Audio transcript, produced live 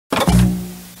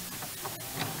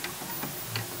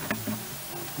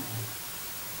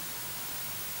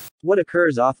What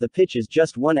occurs off the pitch is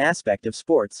just one aspect of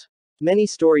sports. Many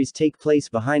stories take place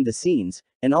behind the scenes,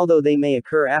 and although they may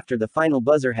occur after the final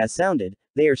buzzer has sounded,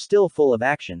 they are still full of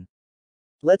action.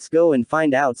 Let's go and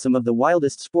find out some of the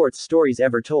wildest sports stories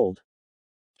ever told.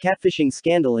 Catfishing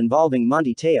scandal involving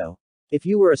Monty Teo. If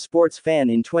you were a sports fan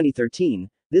in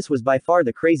 2013, this was by far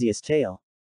the craziest tale.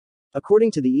 According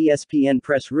to the ESPN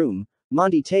press room,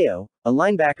 Monty Teo, a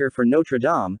linebacker for Notre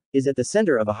Dame, is at the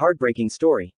center of a heartbreaking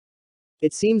story.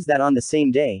 It seems that on the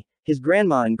same day, his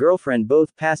grandma and girlfriend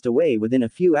both passed away within a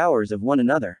few hours of one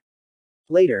another.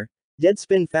 Later,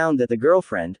 Deadspin found that the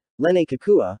girlfriend, Lene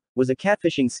Kakua, was a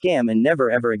catfishing scam and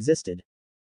never ever existed.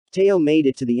 Teo made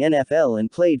it to the NFL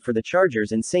and played for the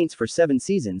Chargers and Saints for 7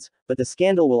 seasons, but the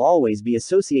scandal will always be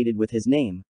associated with his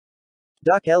name.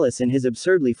 Doc Ellis and his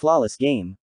absurdly flawless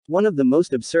game. One of the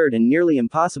most absurd and nearly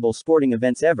impossible sporting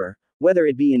events ever, whether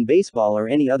it be in baseball or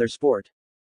any other sport.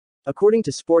 According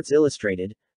to Sports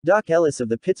Illustrated, Doc Ellis of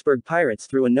the Pittsburgh Pirates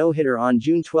threw a no-hitter on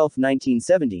June 12,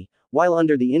 1970, while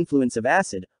under the influence of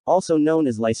acid, also known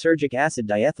as lysergic acid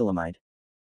diethylamide.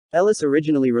 Ellis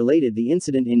originally related the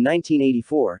incident in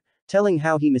 1984, telling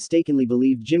how he mistakenly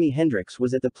believed Jimi Hendrix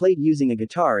was at the plate using a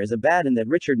guitar as a bat and that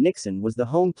Richard Nixon was the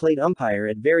home plate umpire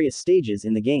at various stages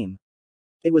in the game.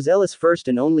 It was Ellis' first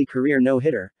and only career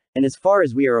no-hitter, and as far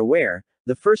as we are aware,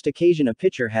 the first occasion a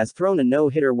pitcher has thrown a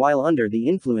no-hitter while under the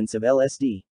influence of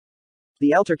LSD.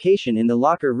 The altercation in the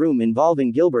locker room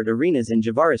involving Gilbert Arenas and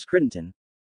Javaris Crittenton.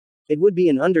 It would be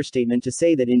an understatement to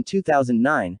say that in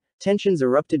 2009, tensions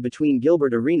erupted between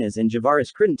Gilbert Arenas and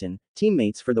Javaris Crittenton,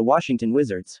 teammates for the Washington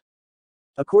Wizards.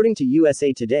 According to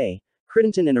USA Today,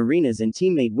 Crittenton and Arenas and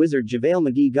teammate Wizard JaVale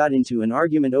McGee got into an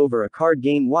argument over a card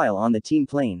game while on the team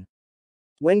plane.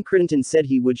 When Crittenton said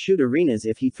he would shoot Arenas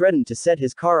if he threatened to set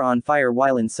his car on fire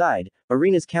while inside,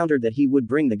 Arenas countered that he would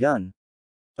bring the gun.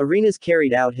 Arenas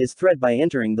carried out his threat by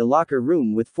entering the locker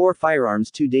room with 4 firearms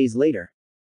 2 days later.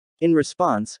 In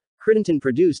response, Crittenton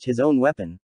produced his own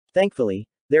weapon. Thankfully,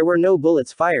 there were no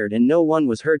bullets fired and no one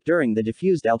was hurt during the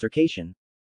diffused altercation.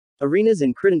 Arenas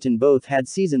and Crittenton both had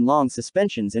season-long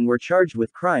suspensions and were charged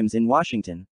with crimes in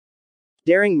Washington.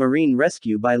 Daring marine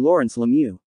rescue by Lawrence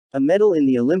Lemieux. A medal in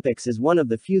the Olympics is one of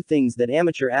the few things that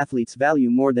amateur athletes value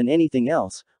more than anything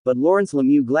else, but Lawrence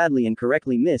Lemieux gladly and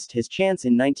correctly missed his chance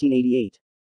in 1988.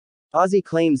 Ozzy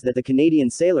claims that the Canadian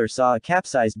sailor saw a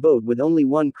capsized boat with only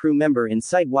one crew member in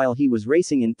sight while he was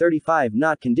racing in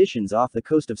 35-knot conditions off the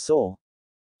coast of Seoul.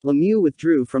 Lemieux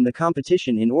withdrew from the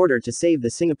competition in order to save the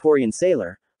Singaporean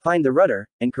sailor, find the rudder,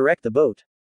 and correct the boat.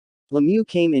 Lemieux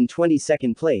came in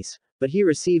 22nd place, but he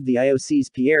received the IOC's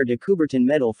Pierre de Coubertin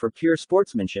Medal for pure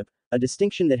sportsmanship, a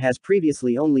distinction that has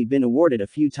previously only been awarded a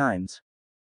few times.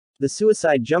 The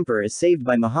suicide jumper is saved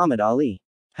by Muhammad Ali.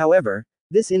 However,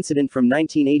 this incident from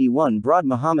 1981 brought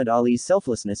Muhammad Ali's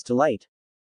selflessness to light.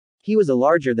 He was a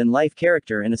larger-than-life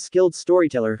character and a skilled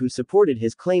storyteller who supported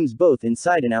his claims both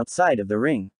inside and outside of the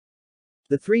ring.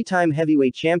 The 3-time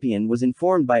heavyweight champion was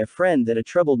informed by a friend that a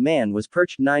troubled man was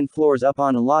perched 9 floors up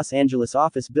on a Los Angeles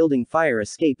office building fire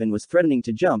escape and was threatening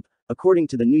to jump, according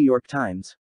to the New York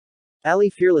Times. Ali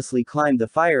fearlessly climbed the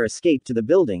fire escape to the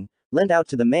building, leant out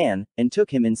to the man, and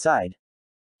took him inside.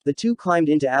 The two climbed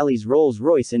into Ali's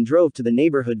Rolls-Royce and drove to the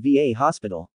neighborhood VA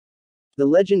hospital. The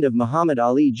legend of Muhammad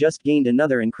Ali just gained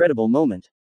another incredible moment.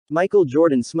 Michael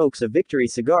Jordan smokes a victory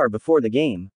cigar before the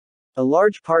game. A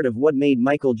large part of what made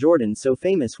Michael Jordan so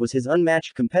famous was his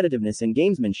unmatched competitiveness and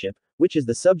gamesmanship, which is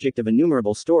the subject of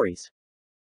innumerable stories.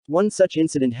 One such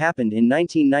incident happened in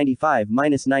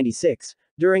 1995-96,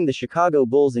 during the Chicago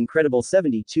Bulls' incredible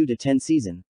 72-10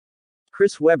 season.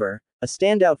 Chris Webber, a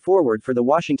standout forward for the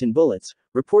Washington Bullets,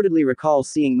 reportedly recalls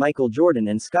seeing Michael Jordan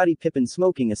and Scottie Pippen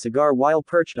smoking a cigar while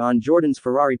perched on Jordan's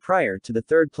Ferrari prior to the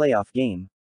 3rd playoff game.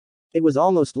 It was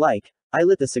almost like, "I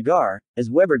lit the cigar,"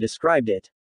 as Webber described it.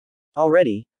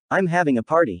 "Already, I'm having a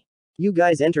party. You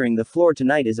guys entering the floor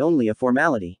tonight is only a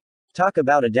formality. Talk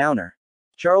about a downer."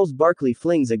 Charles Barkley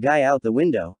flings a guy out the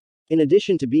window. In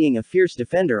addition to being a fierce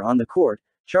defender on the court,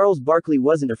 Charles Barkley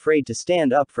wasn't afraid to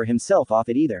stand up for himself off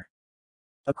it either.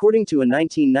 According to a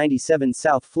 1997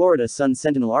 South Florida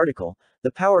Sun-Sentinel article,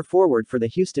 the power forward for the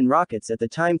Houston Rockets at the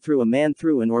time threw a man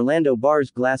through an Orlando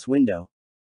bar's glass window.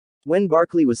 When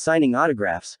Barkley was signing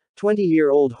autographs,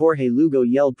 20-year-old Jorge Lugo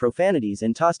yelled profanities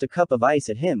and tossed a cup of ice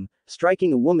at him,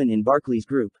 striking a woman in Barkley's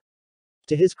group.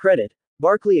 To his credit,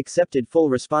 Barkley accepted full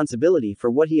responsibility for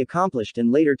what he accomplished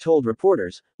and later told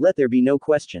reporters, "Let there be no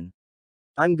question.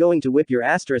 I'm going to whip your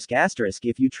asterisk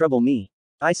if you trouble me.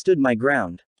 I stood my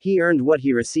ground." He earned what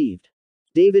he received.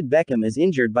 David Beckham is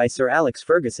injured by Sir Alex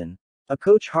Ferguson, a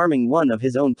coach harming one of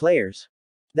his own players.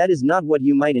 That is not what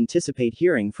you might anticipate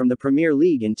hearing from the Premier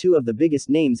League and two of the biggest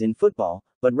names in football,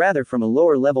 but rather from a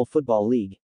lower-level football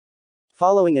league.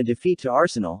 Following a defeat to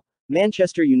Arsenal,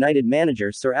 Manchester United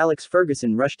manager Sir Alex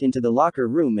Ferguson rushed into the locker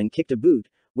room and kicked a boot,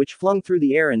 which flung through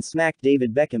the air and smacked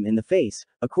David Beckham in the face,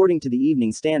 according to the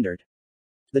Evening Standard.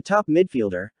 The top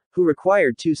midfielder, who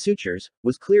required 2 sutures,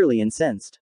 was clearly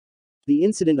incensed. The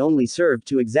incident only served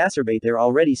to exacerbate their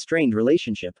already strained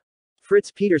relationship.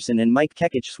 Fritz Peterson and Mike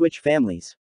Kekich switch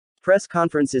families. Press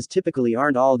conferences typically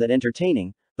aren't all that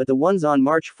entertaining, but the ones on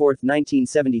March 4,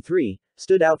 1973,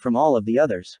 stood out from all of the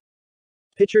others.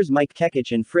 Pitchers Mike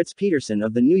Kekich and Fritz Peterson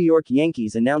of the New York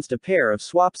Yankees announced a pair of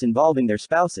swaps involving their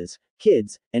spouses,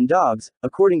 kids, and dogs,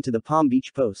 according to the Palm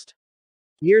Beach Post.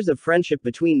 Years of friendship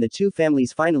between the two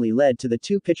families finally led to the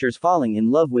two pitchers falling in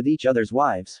love with each other's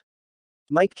wives.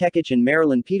 Mike Kekich and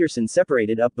Marilyn Peterson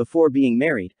separated up before being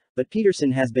married, but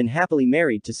Peterson has been happily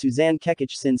married to Suzanne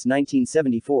Kekich since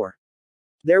 1974.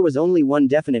 There was only one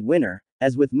definite winner,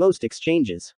 as with most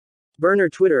exchanges. Burner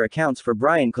Twitter accounts for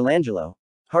Brian Colangelo.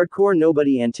 Hardcore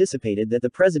nobody anticipated that the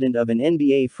president of an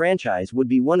NBA franchise would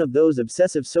be one of those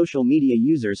obsessive social media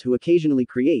users who occasionally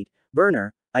create,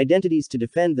 burner, identities to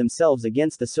defend themselves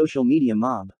against the social media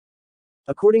mob.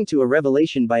 According to a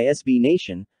revelation by SB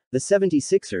Nation, the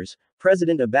 76ers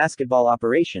president of basketball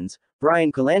operations,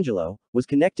 Brian Colangelo, was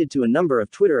connected to a number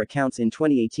of Twitter accounts in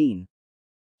 2018.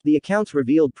 The accounts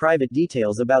revealed private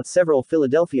details about several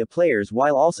Philadelphia players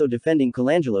while also defending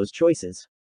Colangelo's choices.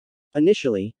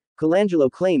 Initially,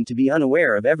 Colangelo claimed to be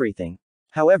unaware of everything.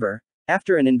 However,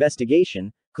 after an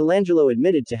investigation, Colangelo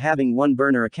admitted to having one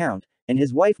burner account, and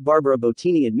his wife Barbara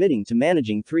Bottini admitting to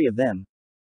managing 3 of them.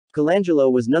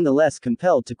 Colangelo was nonetheless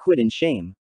compelled to quit in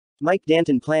shame. Mike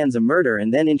Danton plans a murder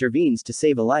and then intervenes to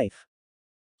save a life.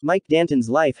 Mike Danton's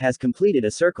life has completed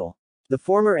a circle. The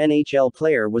former NHL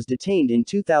player was detained in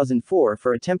 2004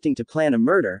 for attempting to plan a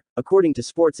murder, according to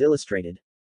Sports Illustrated.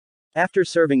 After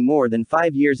serving more than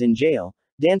 5 years in jail,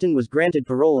 Danton was granted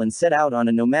parole and set out on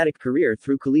a nomadic career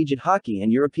through collegiate hockey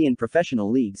and European professional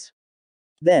leagues.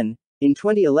 Then, in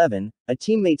 2011, a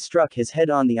teammate struck his head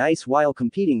on the ice while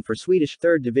competing for Swedish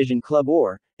 3rd Division club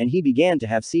OR, and he began to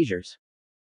have seizures.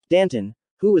 Danton,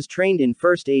 who was trained in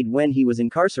first aid when he was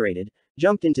incarcerated,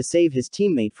 jumped in to save his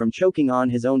teammate from choking on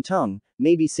his own tongue,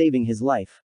 maybe saving his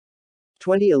life.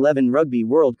 2011 Rugby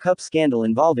World Cup scandal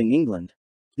involving England.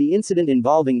 The incident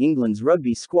involving England's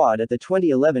rugby squad at the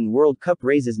 2011 World Cup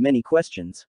raises many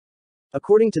questions.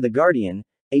 According to The Guardian,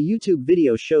 a YouTube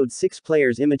video showed 6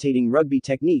 players imitating rugby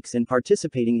techniques and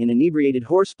participating in inebriated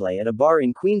horseplay at a bar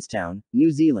in Queenstown,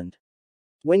 New Zealand.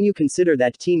 When you consider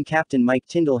that team captain Mike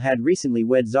Tindall had recently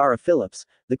wed Zara Phillips,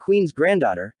 the Queen's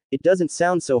granddaughter, it doesn't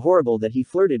sound so horrible that he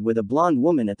flirted with a blonde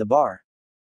woman at the bar.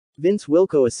 Vince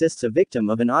Wilco assists a victim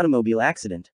of an automobile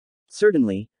accident.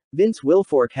 Certainly, Vince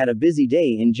Wilfork had a busy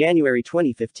day in January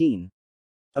 2015.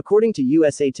 According to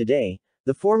USA Today,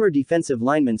 the former defensive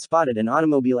lineman spotted an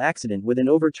automobile accident with an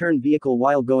overturned vehicle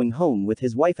while going home with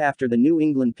his wife after the New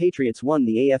England Patriots won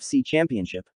the AFC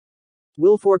Championship.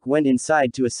 Wilfork went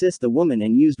inside to assist the woman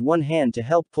and used one hand to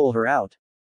help pull her out.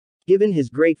 Given his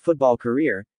great football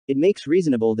career, it makes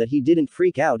reasonable that he didn't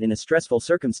freak out in a stressful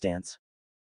circumstance.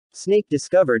 Snake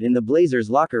discovered in the Blazers'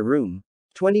 locker room.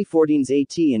 2014's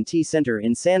AT&T Center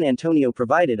in San Antonio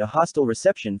provided a hostile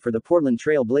reception for the Portland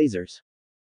Trail Blazers.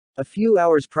 A few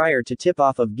hours prior to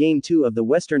tip-off of Game 2 of the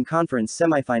Western Conference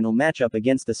semifinal matchup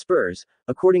against the Spurs,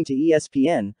 according to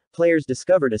ESPN, players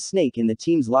discovered a snake in the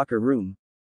team's locker room.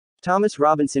 Thomas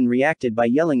Robinson reacted by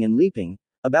yelling and leaping,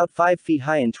 about 5 feet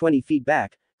high and 20 feet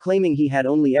back, claiming he had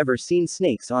only ever seen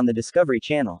snakes on the Discovery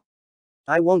Channel.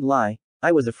 "I won't lie,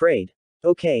 I was afraid."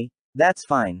 "Okay, that's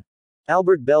fine."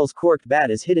 Albert Bell's corked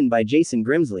bat is hidden by Jason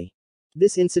Grimsley.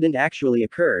 This incident actually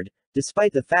occurred,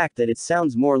 despite the fact that it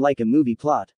sounds more like a movie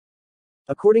plot.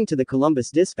 According to the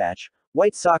Columbus Dispatch,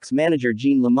 White Sox manager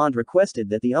Gene Lamont requested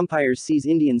that the umpires seize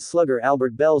Indians slugger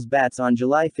Albert Bell's bats on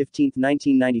July 15,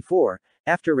 1994,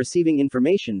 after receiving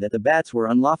information that the bats were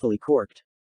unlawfully corked.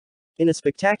 In a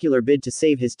spectacular bid to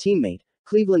save his teammate,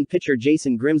 Cleveland pitcher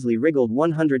Jason Grimsley wriggled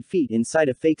 100 feet inside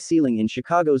a fake ceiling in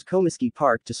Chicago's Comiskey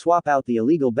Park to swap out the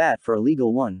illegal bat for a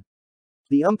legal one.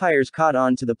 The umpires caught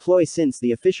on to the ploy since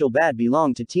the official bat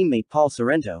belonged to teammate Paul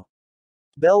Sorrento.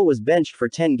 Bell was benched for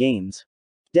 10 games.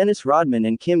 Dennis Rodman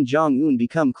and Kim Jong-un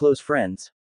become close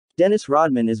friends. Dennis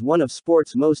Rodman is one of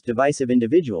sport's most divisive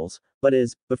individuals, but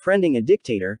is befriending a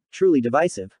dictator truly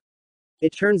divisive?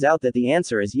 It turns out that the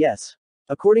answer is yes.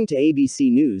 According to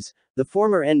ABC News, the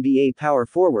former NBA power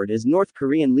forward is North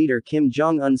Korean leader Kim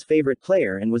Jong-un's favorite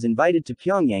player and was invited to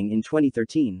Pyongyang in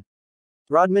 2013.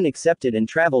 Rodman accepted and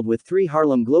traveled with 3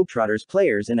 Harlem Globetrotters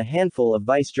players and a handful of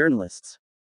vice journalists.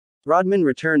 Rodman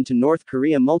returned to North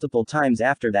Korea multiple times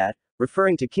after that,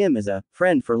 referring to Kim as a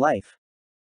friend for life.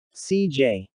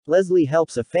 C.J. Leslie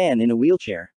helps a fan in a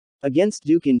wheelchair. Against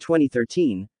Duke in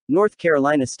 2013, North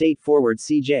Carolina State forward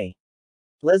C.J.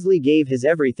 Leslie gave his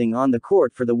everything on the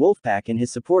court for the Wolfpack and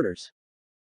his supporters.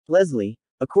 Leslie,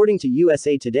 according to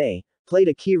USA Today, played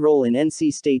a key role in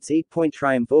NC State's 8-point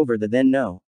triumph over the then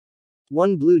No.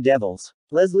 1 Blue Devils.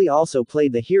 Leslie also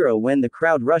played the hero when the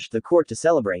crowd rushed the court to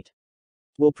celebrate.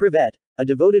 Will Privet, a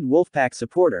devoted Wolfpack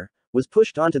supporter, was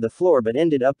pushed onto the floor but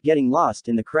ended up getting lost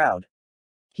in the crowd.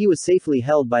 He was safely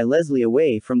held by Leslie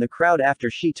away from the crowd after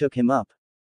she took him up.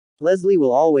 Leslie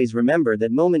will always remember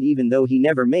that moment even though he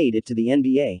never made it to the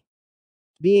NBA.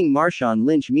 Being Marshawn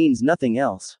Lynch means nothing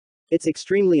else. It's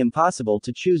extremely impossible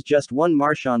to choose just one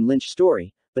Marshawn Lynch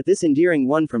story, but this endearing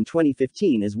one from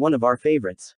 2015 is one of our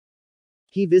favorites.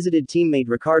 He visited teammate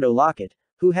Ricardo Lockett,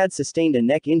 who had sustained a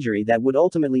neck injury that would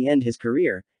ultimately end his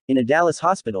career, in a Dallas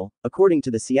hospital, according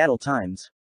to the Seattle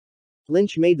Times.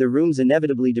 Lynch made the room's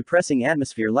inevitably depressing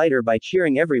atmosphere lighter by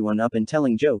cheering everyone up and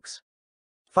telling jokes.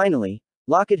 Finally,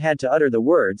 Lockett had to utter the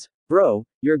words, "Bro,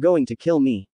 you're going to kill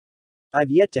me.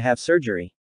 I've yet to have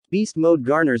surgery." Beast mode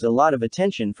garners a lot of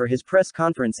attention for his press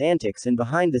conference antics and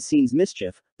behind-the-scenes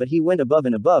mischief, but he went above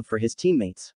and above for his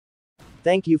teammates.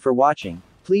 Thank you for watching.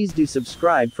 Please do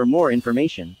subscribe for more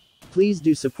information. Please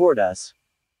do support us.